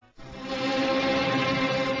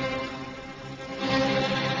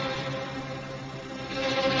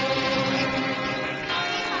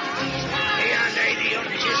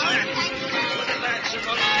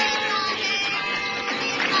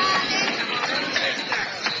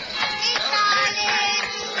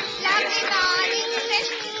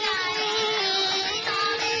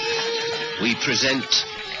present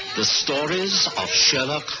the stories of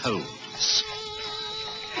Sherlock Holmes.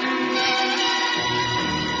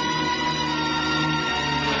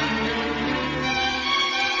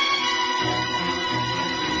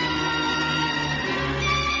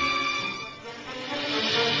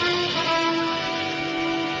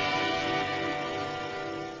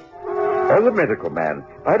 As a medical man,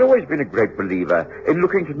 I'd always been a great believer in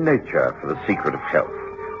looking to nature for the secret of health.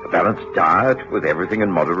 A balanced diet with everything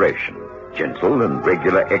in moderation, gentle and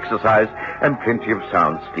regular exercise, and plenty of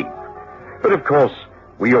sound sleep. But of course,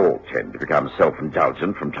 we all tend to become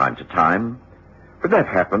self-indulgent from time to time. When that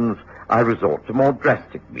happens, I resort to more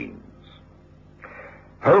drastic means.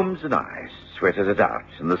 Holmes and I sweated it out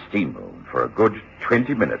in the steam room for a good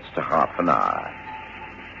 20 minutes to half an hour.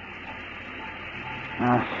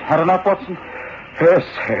 Had enough, Watson? Yes,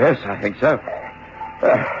 I think so.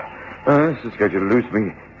 This is going to lose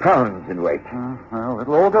me pounds in weight. Well,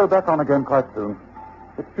 it'll all go back on again quite soon.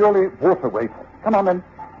 It's purely water weight. Come on, then.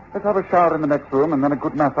 Let's have a shower in the next room and then a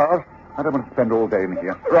good massage. I don't want to spend all day in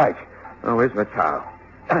here. Right. Oh, where's my towel?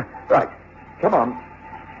 Right. Come on.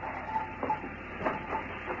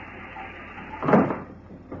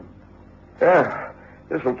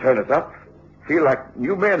 This will turn us up. Feel like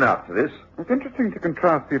new men after this. It's interesting to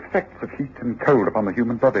contrast the effects of heat and cold upon the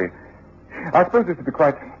human body. I suppose this would be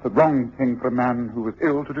quite the wrong thing for a man who was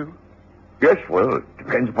ill to do. Yes, well, it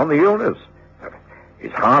depends upon the illness.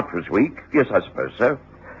 His heart was weak. Yes, I suppose so.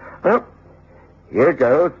 Well, here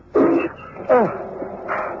goes. 2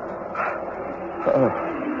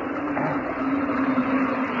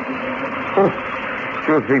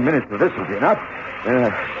 or 3 minutes of this will be enough.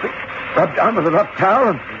 Rub down with a rough towel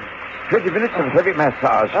and 20 minutes of heavy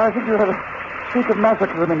massage. I think you have a streak of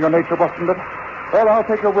masochism in your nature, Watson, but, well, I'll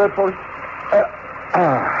take your word for it.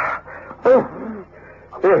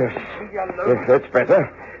 Yes, that's better.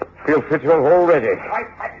 Feel fitter already.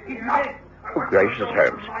 Oh, gracious,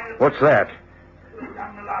 Holmes. What's that?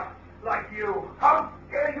 Young lout like you. How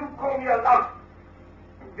dare you call me a lout?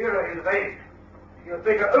 Vera is of age. You'll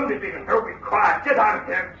take her own decision. Don't be quiet. Get out of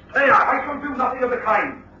here. Stay out. I shall do nothing of the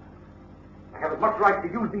kind. I have as much right to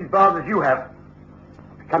use these bars as you have.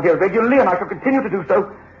 I come here regularly, and I shall continue to do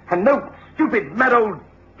so. And no stupid, mad old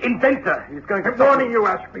inventor is going to... I'm warning you,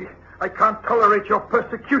 Ashby. I can't tolerate your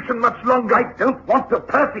persecution much longer. I don't want to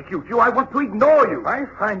persecute you. I want to ignore you. If I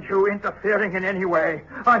find you interfering in any way,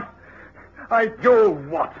 You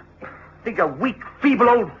what? Think a weak, feeble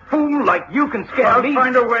old fool like you can scare me? I'll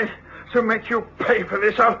find a way to make you pay for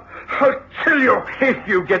this. I'll kill you. If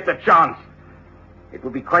you get the chance. It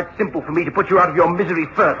will be quite simple for me to put you out of your misery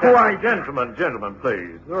first. Why, Gentlemen,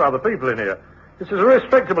 please. There are other people in here. This is a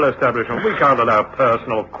respectable establishment. We can't allow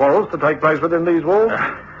personal quarrels to take place within these walls.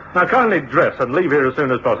 Now, kindly dress and leave here as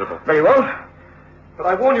soon as possible. Very well. But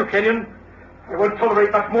I warn you, Kenyon, I won't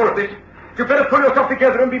tolerate much more of this. You'd better pull yourself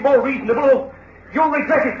together and be more reasonable, or you'll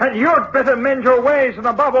regret it. And you'd better mend your ways, and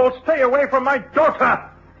above all, stay away from my daughter.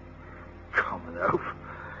 Common oaf.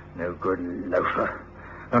 No good loafer.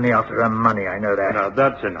 Only after her money, I know that. Now,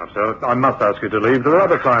 that's enough, sir. I must ask you to leave. There are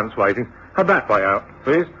other clients waiting. Have that way out,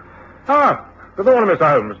 please. Good morning, Mr.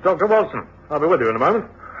 Holmes. Dr. Watson. I'll be with you in a moment.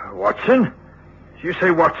 Watson? Did you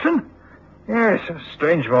say Watson? Yes, a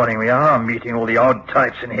strange morning we are, meeting all the odd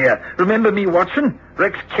types in here. Remember me, Watson?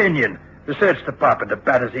 Rex Kenyon, Research Department at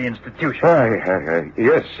Battersea Institution.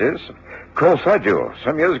 Yes. Of course I do.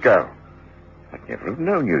 Some years ago. I'd never have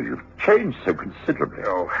known you. You've changed so considerably.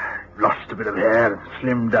 Oh, lost a bit of hair and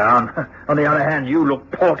slimmed down. On the other hand, you look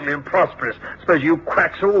portly and prosperous. Suppose you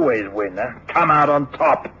quacks always win, huh? Come out on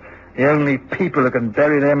top. The only people who can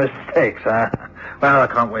bury their mistakes, huh? Well, I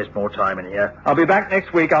can't waste more time in here. I'll be back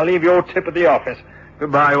next week. I'll leave your tip at the office.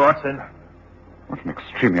 Goodbye, Watson. What an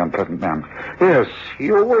extremely unpleasant man. Yes, he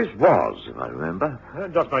always was, if I remember.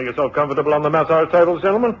 Just make yourself comfortable on the massage tables,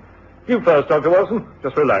 gentlemen. You first, Dr. Watson.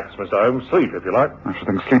 Just relax, Mr. Holmes. Sleep, if you like. I should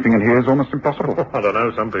think sleeping in here is almost impossible. I don't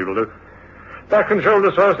know. Some people do. Back and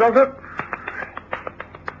shoulders first, Doctor.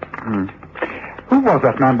 Who was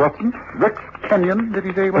that man, Watson? Rex Kenyon, did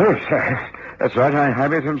he say? Yes, that's right. I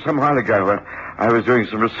met him some while ago when I was doing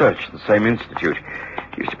some research at the same institute.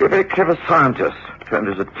 He used to be a very clever scientist. Turned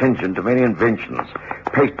his attention to many inventions.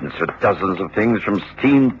 Patents for dozens of things from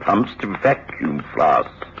steam pumps to vacuum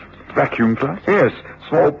flasks. Vacuum flasks? Yes,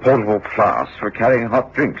 small portable flasks for carrying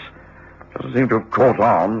hot drinks. Doesn't seem to have caught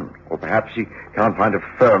on, or perhaps he can't find a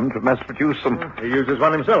firm to mass-produce them. He uses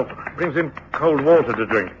one himself. Brings in cold water to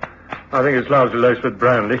drink. I think it's largely laced with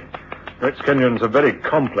brandy. Rex Kenyon's a very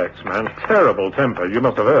complex man. Terrible temper, you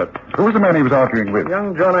must have heard. Who was the man he was arguing with?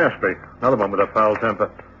 Young John Ashby. Another one with a foul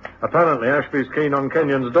temper. Apparently, Ashby's keen on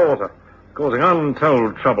Kenyon's daughter. causing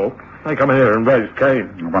untold trouble. They come here and raise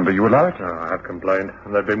Cain. No wonder you allow it. Oh, I have complained,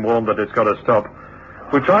 and they've been warned that it's got to stop.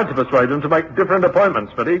 We tried to persuade them to make different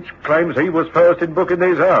appointments, but each claims he was first in booking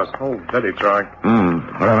these hours. Oh, very trying.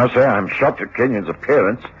 Well, I must say I'm shocked at Kenyon's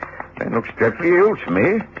appearance. He looks dreadfully ill to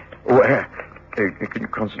me. Oh, can you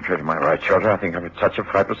concentrate on my right shoulder? I think I've a touch of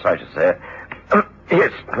fibrositis there.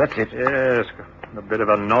 Yes, that's it. Yes, a bit of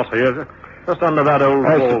a knot here. Just under that old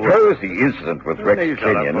I wall. suppose the incident with Rex These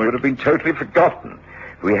are Kenyon the would have been totally forgotten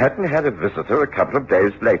if we hadn't had a visitor a couple of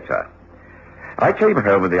days later. I came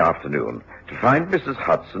home in the afternoon to find Mrs.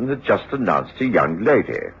 Hudson had just announced a young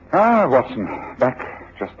lady. Ah, Watson,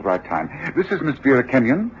 back just the right time. This is Miss Vera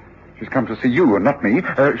Kenyon. She's come to see you and not me.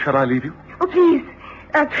 Shall I leave you? Oh, please.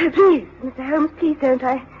 Please, Mr. Holmes, please don't.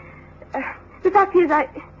 The fact is,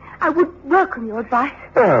 I would welcome your advice.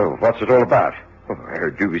 Oh, what's it all about? Oh,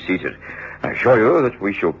 do be seated. I assure you that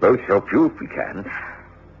we shall both help you if we can.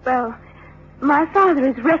 Well, my father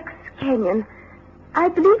is Rex Kenyon. I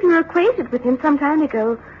believe you were acquainted with him some time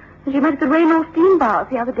ago. As you met at the Rayner steam bars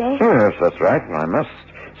the other day. Yes, that's right. I must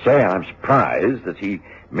say I'm surprised that he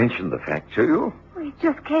mentioned the fact to you. Well, it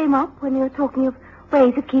just came up when you were talking of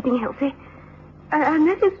ways of keeping healthy. And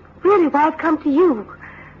that is really why I've come to you,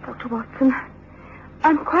 Dr. Watson.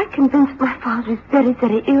 I'm quite convinced my father is very,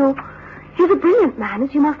 very ill. He's a brilliant man,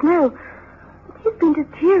 as you must know. He's been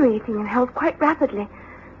deteriorating in health quite rapidly.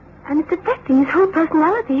 And it's affecting his whole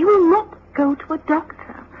personality. He will not go to a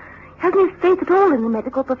doctor. He hasn't any faith at all in the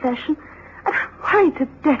medical profession. And I'm worried to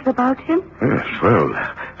death about him. Yes, well,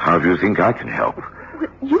 how do you think I can help? Well,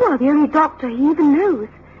 you are the only doctor he even knows.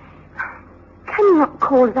 Can you not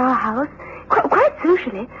call at our house, quite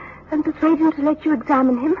socially, and persuade him to let you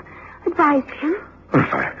examine him, advise him?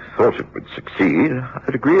 If I thought it would succeed,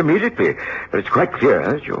 I'd agree immediately. But it's quite clear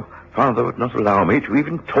that your father would not allow me to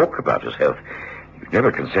even talk about his health. You'd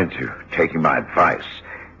never consent to taking my advice,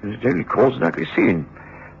 and it only caused an ugly scene.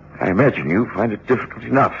 I imagine you find it difficult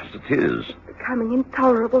enough as it is. Becoming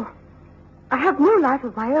intolerable. I have no life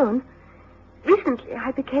of my own. Recently,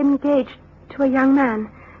 I became engaged to a young man,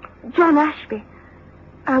 John Ashby.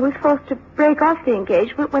 I was forced to break off the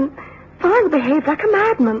engagement when father behaved like a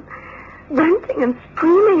madman, ranting and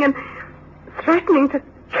screaming and threatening to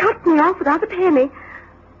cut me off without a penny.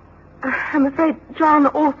 I'm afraid John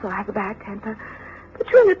also has a bad temper.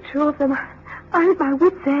 Between the two of them, I'm at my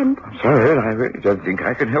wit's end. I'm sorry, I really don't think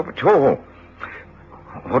I can help at all.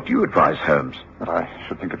 What do you advise, Holmes? I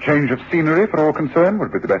should think a change of scenery for all concerned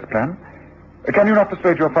would be the best plan. Can you not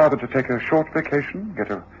persuade your father to take a short vacation,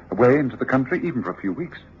 get away into the country, even for a few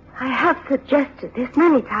weeks? I have suggested this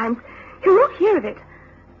many times. He'll not hear of it.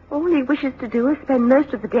 All he wishes to do is spend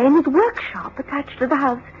most of the day in his workshop attached to the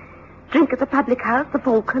house, drink at the public house, the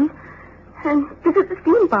Falcon, and visit the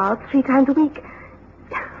steam bars 3 times a week.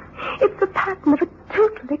 It's the pattern of a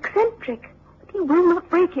total eccentric. But he will not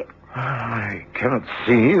break it. I cannot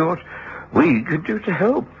see what we could do to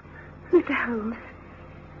help. Mr. Holmes,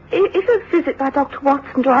 if a visit by Dr.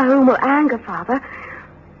 Watson to our home will anger Father,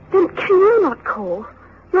 then can you not call?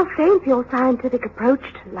 You're famed for your scientific approach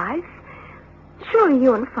to life. Surely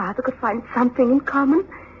you and Father could find something in common.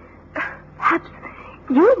 Perhaps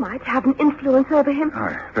you might have an influence over him.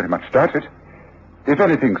 I very much doubt it. If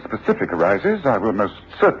anything specific arises, I will most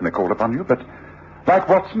certainly call upon you, but like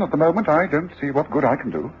Watson at the moment, I don't see what good I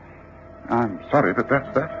can do. I'm sorry, but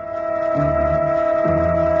that's that.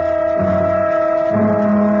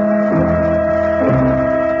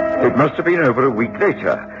 It must have been over a week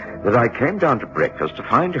later that I came down to breakfast to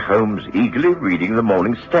find Holmes eagerly reading the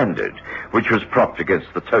Morning Standard, which was propped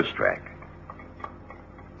against the toast rack.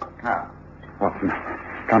 Ah, Watson,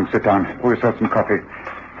 come sit down. Pour yourself some coffee.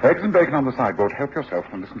 Eggs and bacon on the sideboard. Help yourself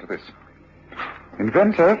and listen to this.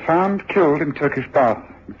 Inventor found killed in Turkish bath.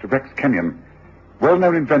 Mr. Rex Kenyon,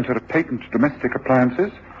 well-known inventor of patent domestic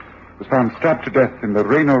appliances, was found stabbed to death in the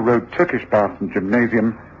Rayner Road Turkish bath and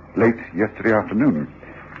gymnasium late yesterday afternoon.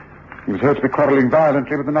 He was heard to be quarreling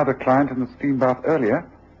violently with another client in the steam bath earlier.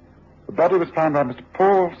 The body was found by Mr.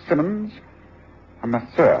 Paul Simmons, a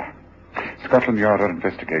masseur. Scotland Yard are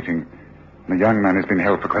investigating. The young man has been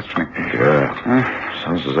held for questioning. Yeah.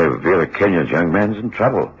 Sounds as though Vera Kenyon's young man's in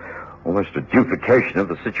trouble. Almost a duplication of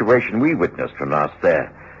the situation we witnessed when last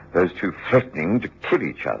there. Those two threatening to kill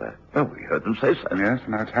each other. Oh, we heard them say so. Yes,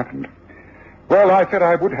 now it's happened. Well, I said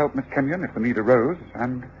I would help Miss Kenyon if the need arose,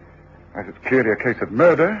 and as it's clearly a case of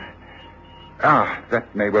murder... Ah,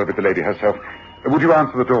 that may well be the lady herself. Would you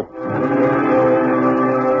answer the door?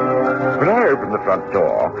 When I opened the front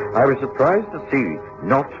door, I was surprised to see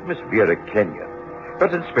not Miss Vera Kenyon,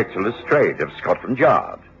 but Inspector Lestrade of Scotland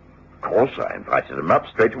Yard. Of course, I invited him up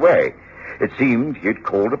straight away. It seemed he had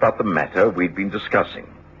called about the matter we'd been discussing.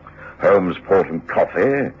 Holmes poured him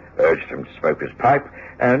coffee, urged him to smoke his pipe,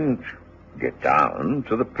 and get down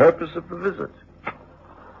to the purpose of the visit.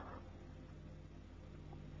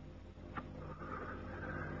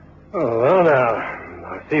 Oh, well, now,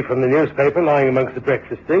 I see from the newspaper lying amongst the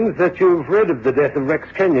breakfast things that you've read of the death of Rex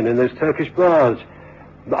Kenyon in those Turkish bars.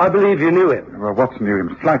 I believe you knew him. Well, Watson knew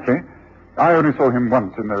him slightly. I only saw him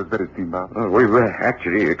once in those very steam bars. Oh, we were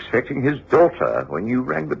actually expecting his daughter when you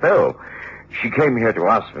rang the bell. She came here to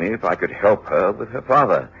ask me if I could help her with her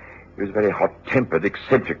father. He was a very hot-tempered,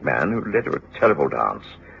 eccentric man who led her a terrible dance.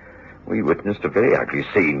 We witnessed a very ugly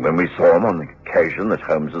scene when we saw him on the occasion that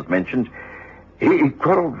Holmes has mentioned. He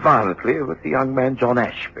quarreled violently with the young man, John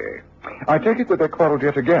Ashby. I take it that they quarreled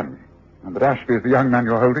yet again, and that Ashby is the young man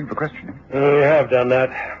you're holding for questioning. We have done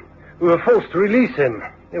that. We were forced to release him.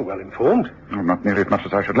 You're well informed. Oh, not nearly as much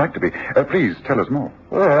as I should like to be. Please, tell us more.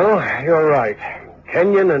 Well, you're right.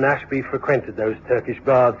 Kenyon and Ashby frequented those Turkish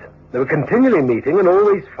baths. They were continually meeting and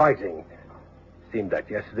always fighting. It seemed that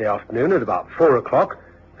yesterday afternoon at about 4 o'clock,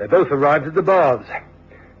 they both arrived at the baths.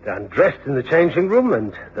 They undressed in the changing room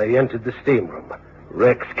and they entered the steam room.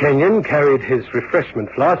 Rex Kenyon carried his refreshment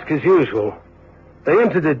flask as usual. They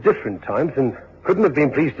entered at different times and couldn't have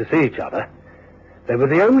been pleased to see each other. They were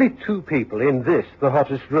the only two people in this, the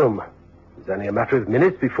hottest room. It was only a matter of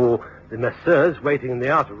minutes before the masseurs waiting in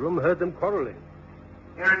the outer room heard them quarreling.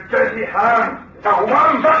 You're a dirty hound. Now,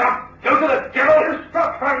 one, shut up. Go to the devil. You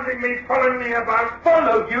stop hounding me, following me about.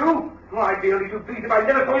 Follow you? Oh, I'd be only too pleased if I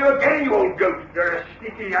never saw you again, you old goat. You're a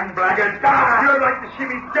sneaky young blackguard. You'd like to see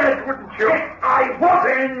me dead, wouldn't you? Yes, I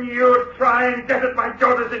would. Then you'd try and desert my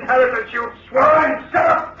daughter's inheritance, you swine.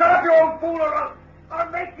 Shut up, you old fool, or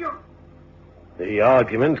I'll make you... The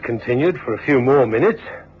argument continued for a few more minutes.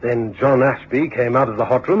 Then John Ashby came out of the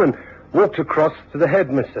hot room and walked across to the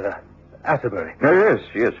headmaster, Atterbury. Oh,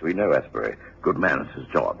 yes, we know Asbury. Good man at his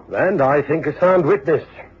job. And I think a sound witness.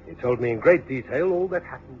 He told me in great detail all that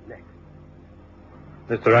happened next.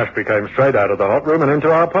 Mr. Ashby came straight out of the hot room and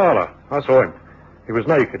into our parlor. I saw him. He was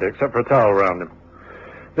naked, except for a towel around him.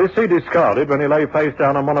 This he discarded when he lay face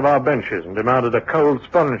down on one of our benches and demanded a cold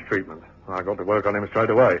sponge treatment. I got to work on him straight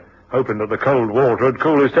away, hoping that the cold water would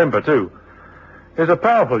cool his temper, too. He's a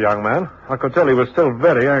powerful young man. I could tell he was still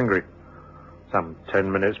very angry. Some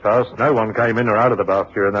 10 minutes passed. No one came in or out of the bath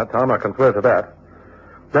during that time, I can swear to that.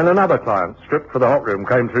 Then another client, stripped for the hot room,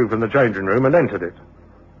 came through from the changing room and entered it.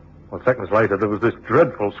 Well, seconds later, there was this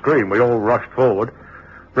dreadful scream. We all rushed forward.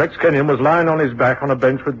 Rex Kenyon was lying on his back on a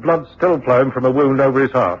bench with blood still flowing from a wound over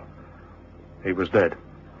his heart. He was dead.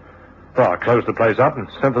 Well, I closed the place up and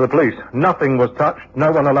sent for the police. Nothing was touched,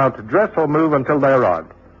 no one allowed to dress or move until they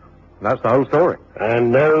arrived. And that's the whole story.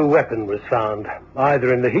 And no weapon was found,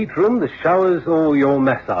 either in the heat room, the showers, or your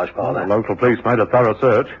massage parlor. The local police made a thorough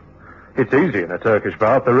search. It's easy in a Turkish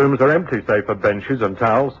bath. The rooms are empty, save for benches and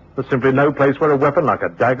towels. There's simply no place where a weapon like a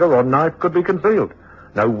dagger or knife could be concealed.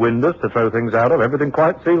 No windows to throw things out of, everything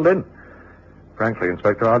quite sealed in. Frankly,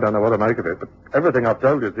 Inspector, I don't know what to make of it, but everything I've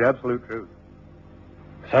told you is the absolute truth.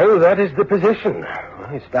 So that is the position. Well,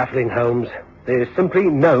 it's baffling, Holmes. There is simply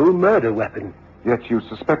no murder weapon. Yet you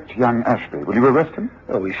suspect young Ashby. Will you arrest him?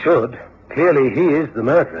 Oh, we should. Clearly he is the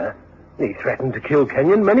murderer. He threatened to kill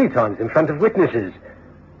Kenyon many times in front of witnesses.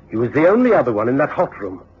 He was the only other one in that hot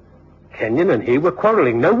room. Kenyon and he were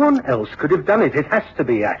quarreling. No one else could have done it. It has to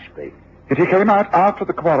be Ashby. Yet he came out after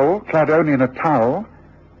the quarrel, clad only in a towel,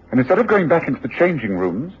 and instead of going back into the changing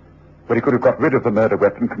rooms, where he could have got rid of the murder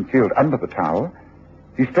weapon concealed under the towel,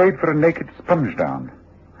 he stayed for a naked sponge down.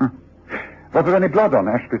 Was there any blood on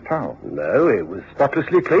Ashby's towel? No, it was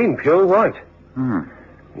spotlessly clean, pure white.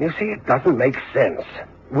 You see, it doesn't make sense.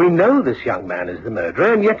 We know this young man is the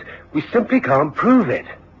murderer, and yet we simply can't prove it.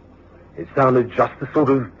 It sounded just the sort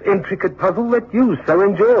of intricate puzzle that you so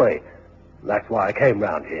enjoy. That's why I came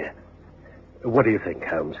round here. What do you think,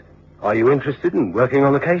 Holmes? Are you interested in working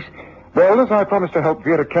on the case? Well, as I promised to help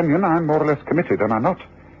Vera Kenyon, I'm more or less committed, am I not?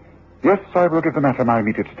 Yes, I will give the matter my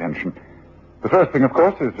immediate attention. The first thing, of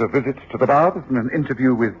course, is a visit to the baths and an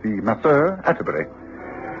interview with the masseur, Atterbury.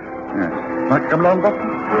 Yes. Might come along, Watson?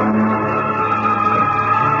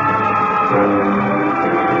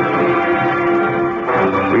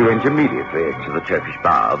 We went immediately to the Turkish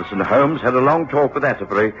baths, and Holmes had a long talk with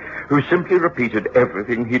Atterbury, who simply repeated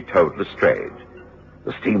everything he'd told Lestrade.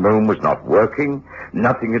 The steam room was not working.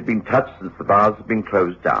 Nothing had been touched since the baths had been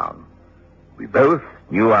closed down. We both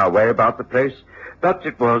knew our way about the place, but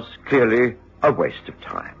it was clearly a waste of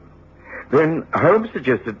time. Then Holmes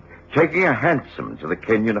suggested taking a hansom to the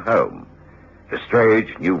Kenyon home.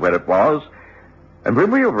 Lestrade knew where it was, and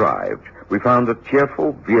when we arrived, we found a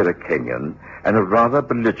tearful Vera Kenyon and a rather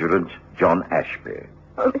belligerent John Ashby.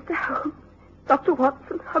 Oh, Mr. Holmes, Dr.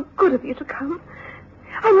 Watson, how good of you to come.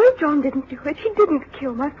 I know John didn't do it. He didn't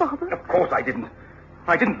kill my father. Of course I didn't.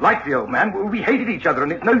 I didn't like the old man. We hated each other,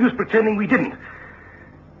 and it's no use pretending we didn't.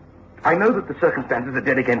 I know that the circumstances are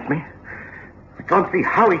dead against me. I can't see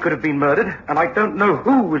how he could have been murdered, and I don't know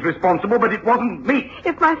who was responsible, but it wasn't me.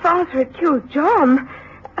 If my father had killed John,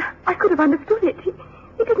 I could have understood it. He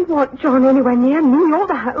didn't want John anywhere near me or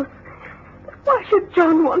the house. Why should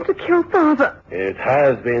John want to kill Father? It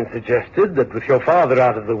has been suggested that with your father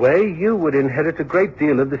out of the way, you would inherit a great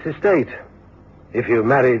deal of this estate. If you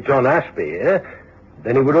married John Ashby,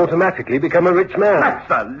 then he would automatically become a rich man.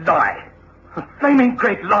 That's a lie. A flaming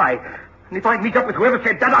great lie. And if I meet up with whoever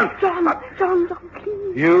said that, I'll... John,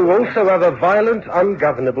 please. You also have a violent,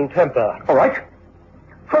 ungovernable temper. All right,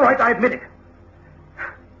 I admit it.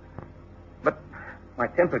 But my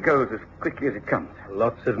temper goes as quickly as it comes.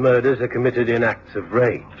 Lots of murders are committed in acts of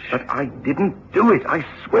rage. But I didn't do it. I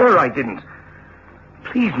swear I didn't.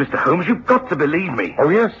 Please, Mr. Holmes, you've got to believe me. Oh,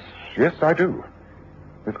 yes, I do.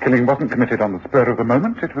 This killing wasn't committed on the spur of the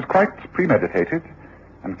moment. It was quite premeditated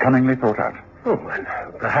and cunningly thought out. Oh, and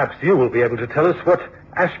perhaps you will be able to tell us what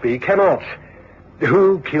Ashby cannot.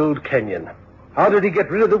 Who killed Kenyon? How did he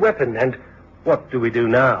get rid of the weapon? And what do we do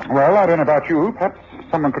now? Well, I don't know about you. Perhaps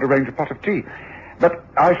someone could arrange a pot of tea. But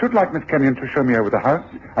I should like Miss Kenyon to show me over the house,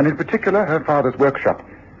 and in particular her father's workshop.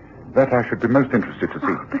 That I should be most interested to see.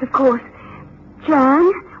 Oh, but of course.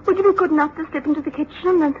 John, would you be good enough to slip into the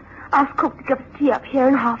kitchen and ask cook to give us tea up here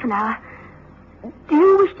in half an hour? Do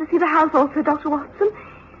you wish to see the house also, Dr. Watson?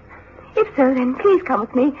 If so, then please come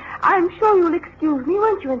with me. I'm sure you'll excuse me,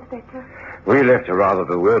 won't you, Inspector? We left a rather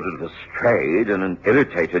bewildered Lestrade and an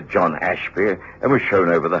irritated John Ashby and were shown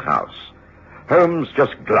over the house. Holmes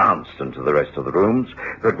just glanced into the rest of the rooms,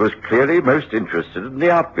 but was clearly most interested in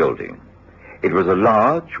the outbuilding. It was a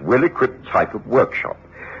large, well-equipped type of workshop,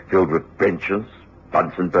 filled with benches,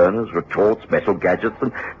 Bunsen burners, retorts, metal gadgets,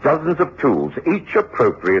 and dozens of tools, each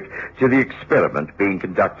appropriate to the experiment being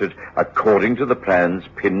conducted according to the plans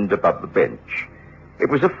pinned above the bench. It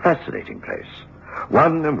was a fascinating place,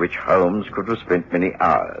 one in which Holmes could have spent many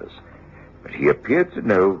hours, but he appeared to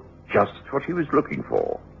know just what he was looking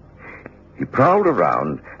for. He prowled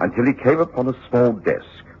around until he came upon a small desk.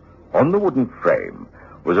 On the wooden frame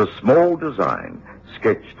was a small design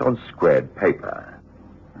sketched on squared paper.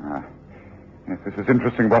 Yes, this is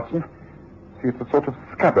interesting, Watson. See, it's a sort of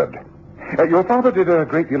scabbard. Your father did a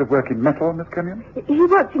great deal of work in metal, Miss Kenyon? He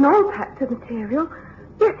worked in all types of material.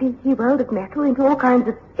 Yes, he welded metal into all kinds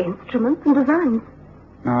of instruments and designs.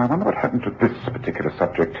 Now, I wonder what happened to this particular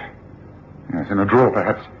subject. Yes, in a drawer,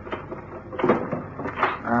 perhaps.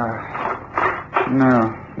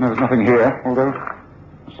 No, there's nothing here, although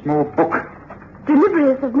a small book.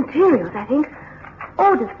 Deliveries of materials, I think.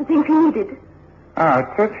 Orders for things he needed. It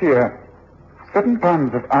says here, 7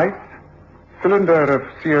 pounds of ice, cylinder of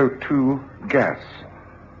CO2 gas.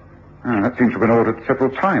 That seems to have been ordered several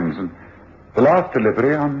times, and the last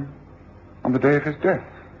delivery on the day of his death.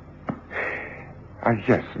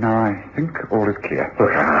 Yes, now I think all is clear.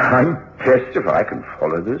 Look, I'm blessed if I can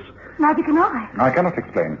follow this. Neither can I. I cannot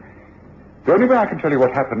explain. The only way I can tell you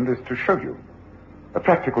what happened is to show you. A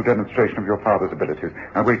practical demonstration of your father's abilities.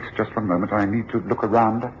 Now, wait just 1 moment. I need to look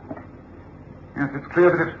around. Yes, it's clear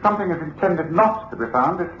that if something is intended not to be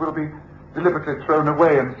found, it will be deliberately thrown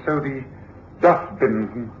away, and so the dustbins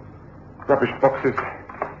and rubbish boxes.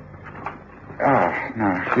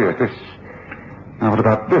 Now, here, this. Now, what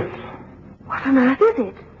about this? What on earth is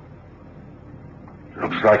it?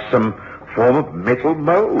 Looks like some form of metal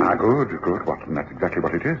mold. Good, Watson. That's exactly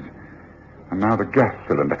what it is. And now the gas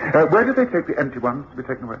cylinder. Where did they take the empty ones to be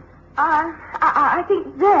taken away? I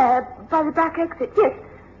think there, by the back exit. Yes.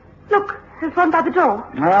 Look, there's one by the door.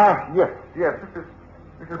 Yes.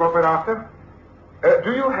 This is what we're after.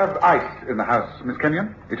 Do you have ice in the house, Miss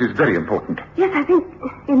Kenyon? It is very important. Yes, I think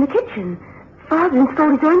in the kitchen. Father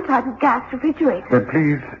installed his own type of gas refrigerator. Then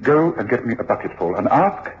please go and get me a bucketful and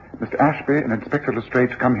ask Mr. Ashby and Inspector Lestrade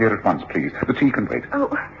to come here at once, please. The tea can wait. Oh,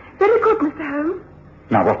 very good, Mr. Holmes.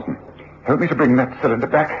 Now, Watson, help me to bring that cylinder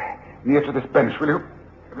back near to this bench, will you?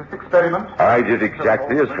 This experiment. I did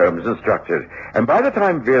exactly as Holmes instructed, and by the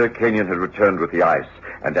time Vera Kenyon had returned with the ice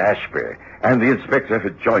and Ashby and the inspector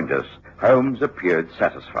had joined us, Holmes appeared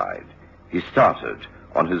satisfied. He started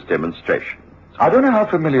on his demonstration. I don't know how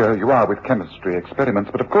familiar you are with chemistry experiments,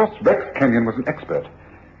 but of course Rex Kenyon was an expert.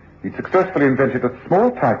 He successfully invented a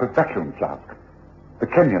small type of vacuum flask, the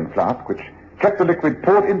Kenyon flask, which kept the liquid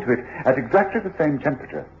poured into it at exactly the same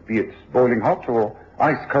temperature, be it boiling hot or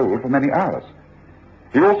ice cold, for many hours.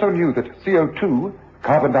 He also knew that CO2,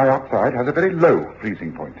 carbon dioxide, has a very low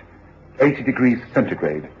freezing point, 80 degrees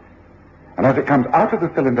centigrade. And as it comes out of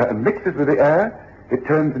the cylinder and mixes with the air, it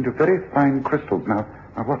turns into very fine crystals. Now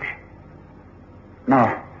watch.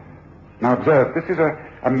 Now observe, this is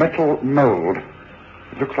a metal mold.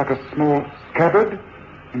 It looks like a small scabbard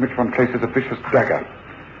in which one places a vicious dagger.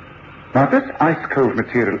 Now, this ice-cold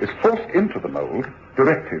material is forced into the mold,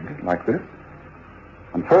 directed like this,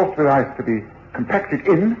 and forced with ice to be compacted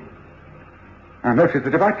in. Now, notice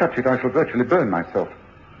that if I touch it, I shall virtually burn myself.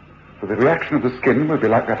 So the reaction of the skin will be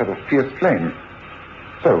like that of a fierce flame.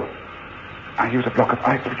 So, I use a block of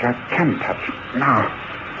ice which I can touch. Now,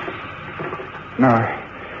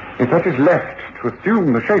 if that is left to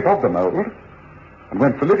assume the shape of the mold, and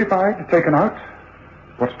when solidified, taken out,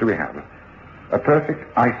 what do we have? A perfect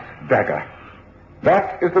ice dagger.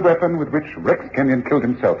 That is the weapon with which Rex Kenyon killed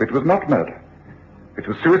himself. It was not murder. It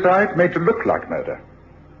was suicide made to look like murder,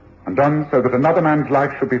 and done so that another man's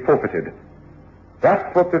life should be forfeited.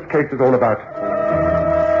 That's what this case is all about.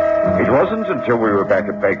 It wasn't until we were back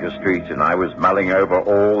at Baker Street and I was mulling over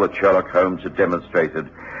all that Sherlock Holmes had demonstrated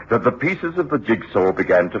that the pieces of the jigsaw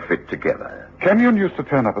began to fit together. Kenyon used to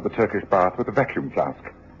turn up at the Turkish bath with a vacuum flask.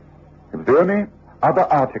 It was the only other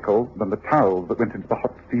article than the towels that went into the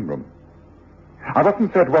hot steam room. I've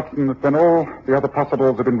often said, Watson, that when all the other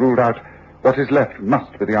possibles have been ruled out, what is left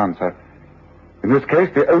must be the answer. In this case,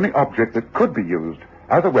 the only object that could be used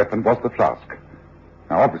as a weapon was the flask.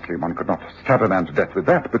 Now, obviously, one could not stab a man to death with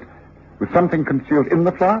that, but with something concealed in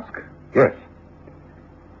the flask? Yes.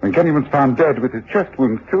 When Kenyon was found dead with his chest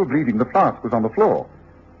wound still bleeding, the flask was on the floor.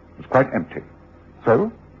 It was quite empty.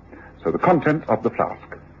 So the contents of the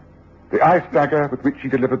flask. The ice dagger with which he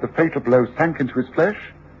delivered the fatal blow sank into his flesh.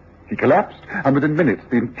 He collapsed, and within minutes,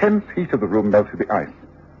 the intense heat of the room melted the ice.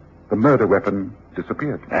 The murder weapon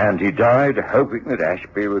disappeared. And he died hoping that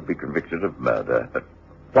Ashby would be convicted of murder. But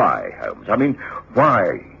why, Holmes? I mean,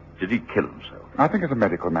 why did he kill himself? I think as a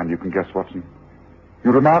medical man you can guess, Watson.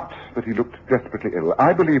 You remarked that he looked desperately ill.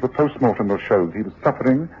 I believe a post-mortem will show that he was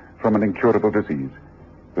suffering from an incurable disease,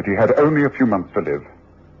 that he had only a few months to live.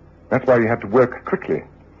 That's why he had to work quickly.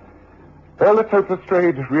 Well, let's hope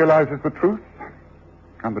Lestrade realizes the truth,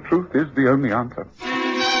 and the truth is the only answer.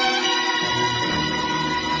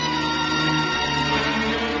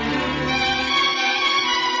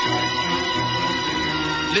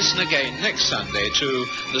 Listen again next Sunday to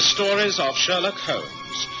The Stories of Sherlock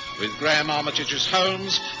Holmes, with Graham Armitage's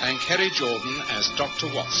Holmes and Kerry Jordan as Dr.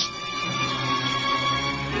 Watson.